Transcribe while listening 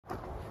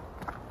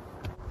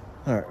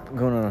Alright, I'm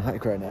going on a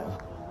hike right now.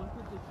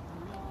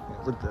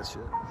 Look at that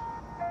shit.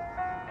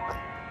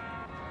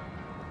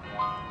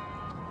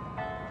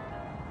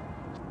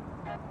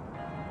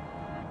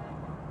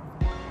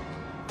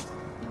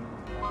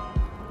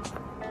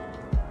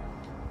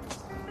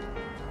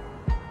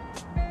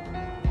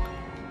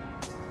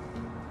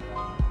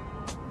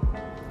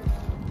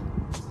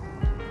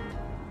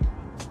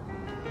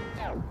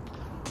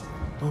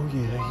 Oh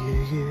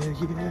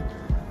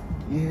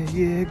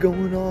yeah,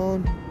 going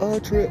on a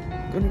trip.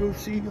 Gonna go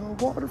see a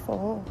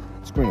waterfall.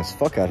 It's green as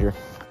fuck out here.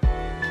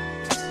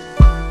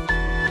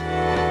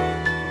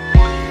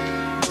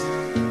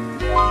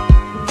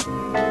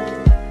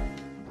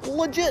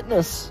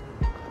 Legitness.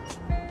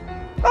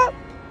 Ah.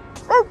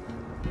 Ah.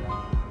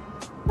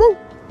 Woo.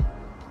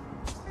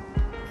 It's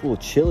a little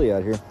chilly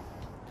out here.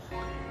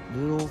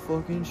 Little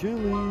fucking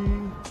chilly.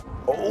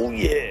 Oh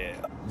yeah.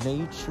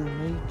 Nature.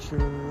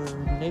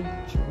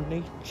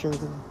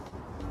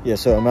 Yeah,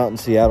 so I'm out in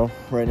Seattle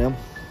right now.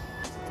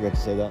 Forgot to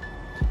say that.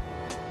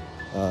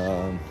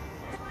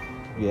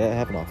 Yeah,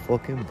 having a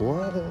fucking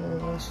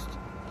blast.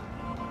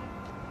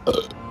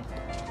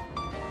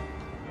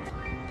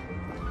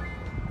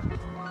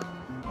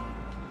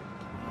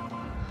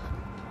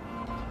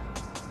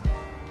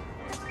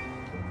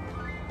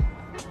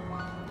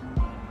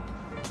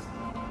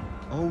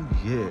 Oh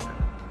yeah.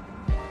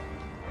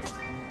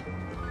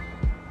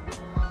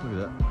 Look at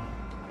that.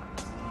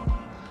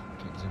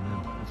 Can't zoom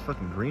in. It's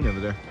fucking green over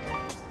there.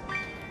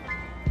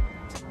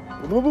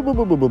 Whoa.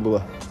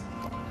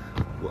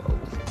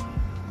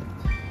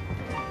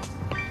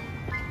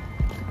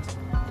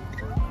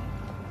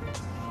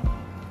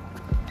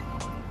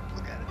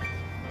 Look at it.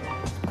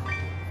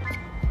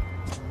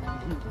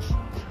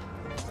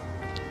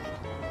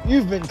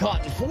 You've been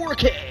caught in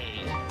 4K.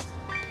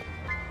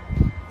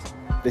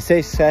 They say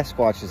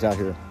Sasquatch is out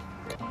here.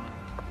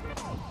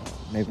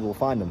 Maybe we'll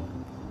find them.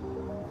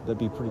 That'd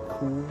be pretty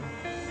cool.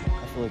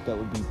 I feel like that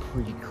would be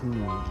pretty cool.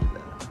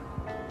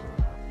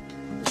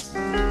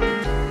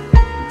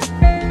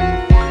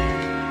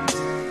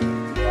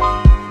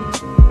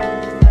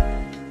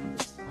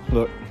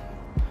 Look,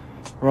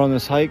 we're on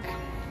this hike.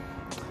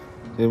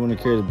 They want to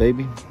carry the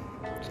baby,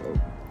 so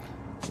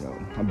you know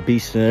I'm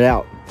beasting it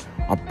out.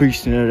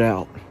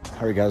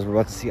 Alright, guys, we're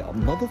about to see a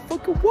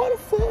motherfucking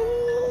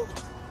waterfall.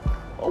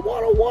 A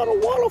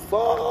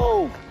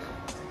waterfall.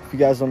 If you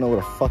guys don't know what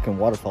a fucking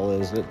waterfall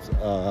is, it's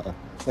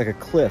like a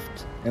cliff,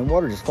 and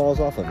water just falls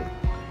off of it.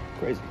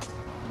 Crazy.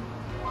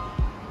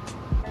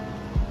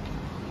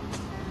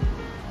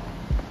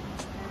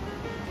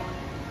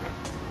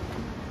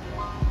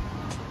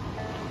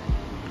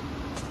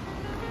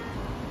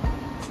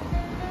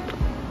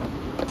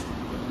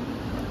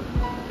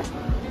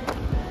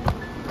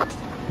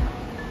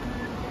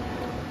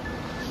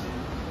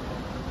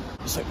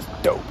 This thing's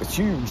dope. It's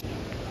huge.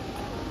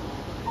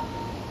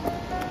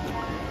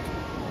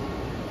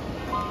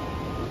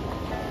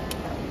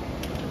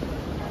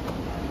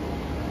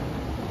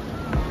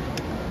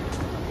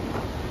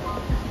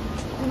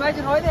 Oh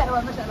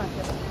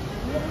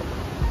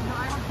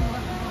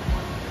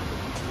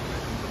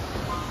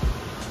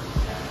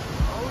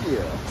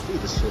yeah, look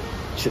at this shit.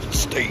 Shit's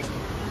steep.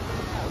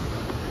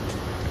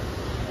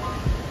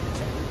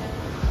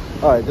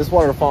 Alright, this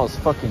waterfall is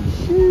fucking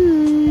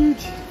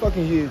huge.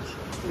 Fucking huge.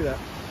 Look at that.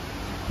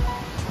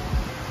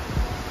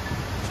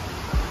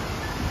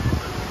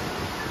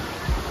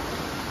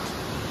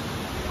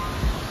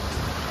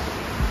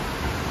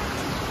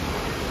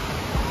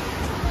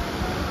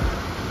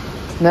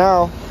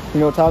 Now, you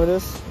know what time it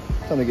is?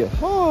 Time to get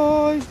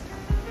high.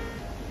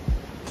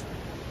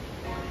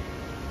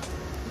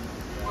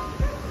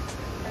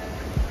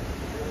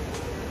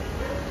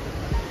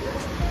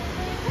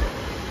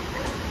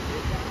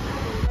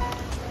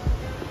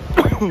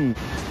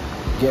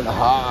 Getting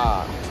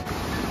high.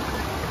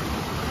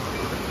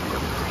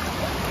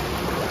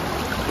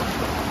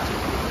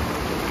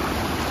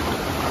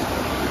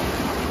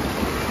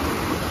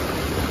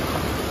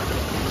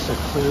 So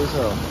clear as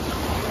hell.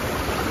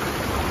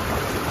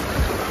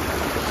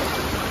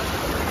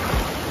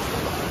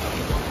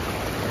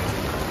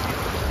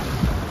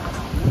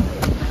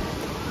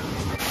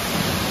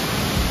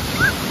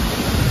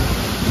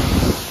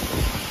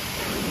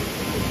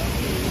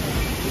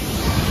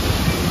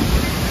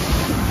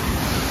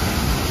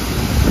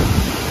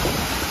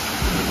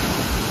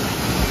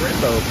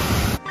 So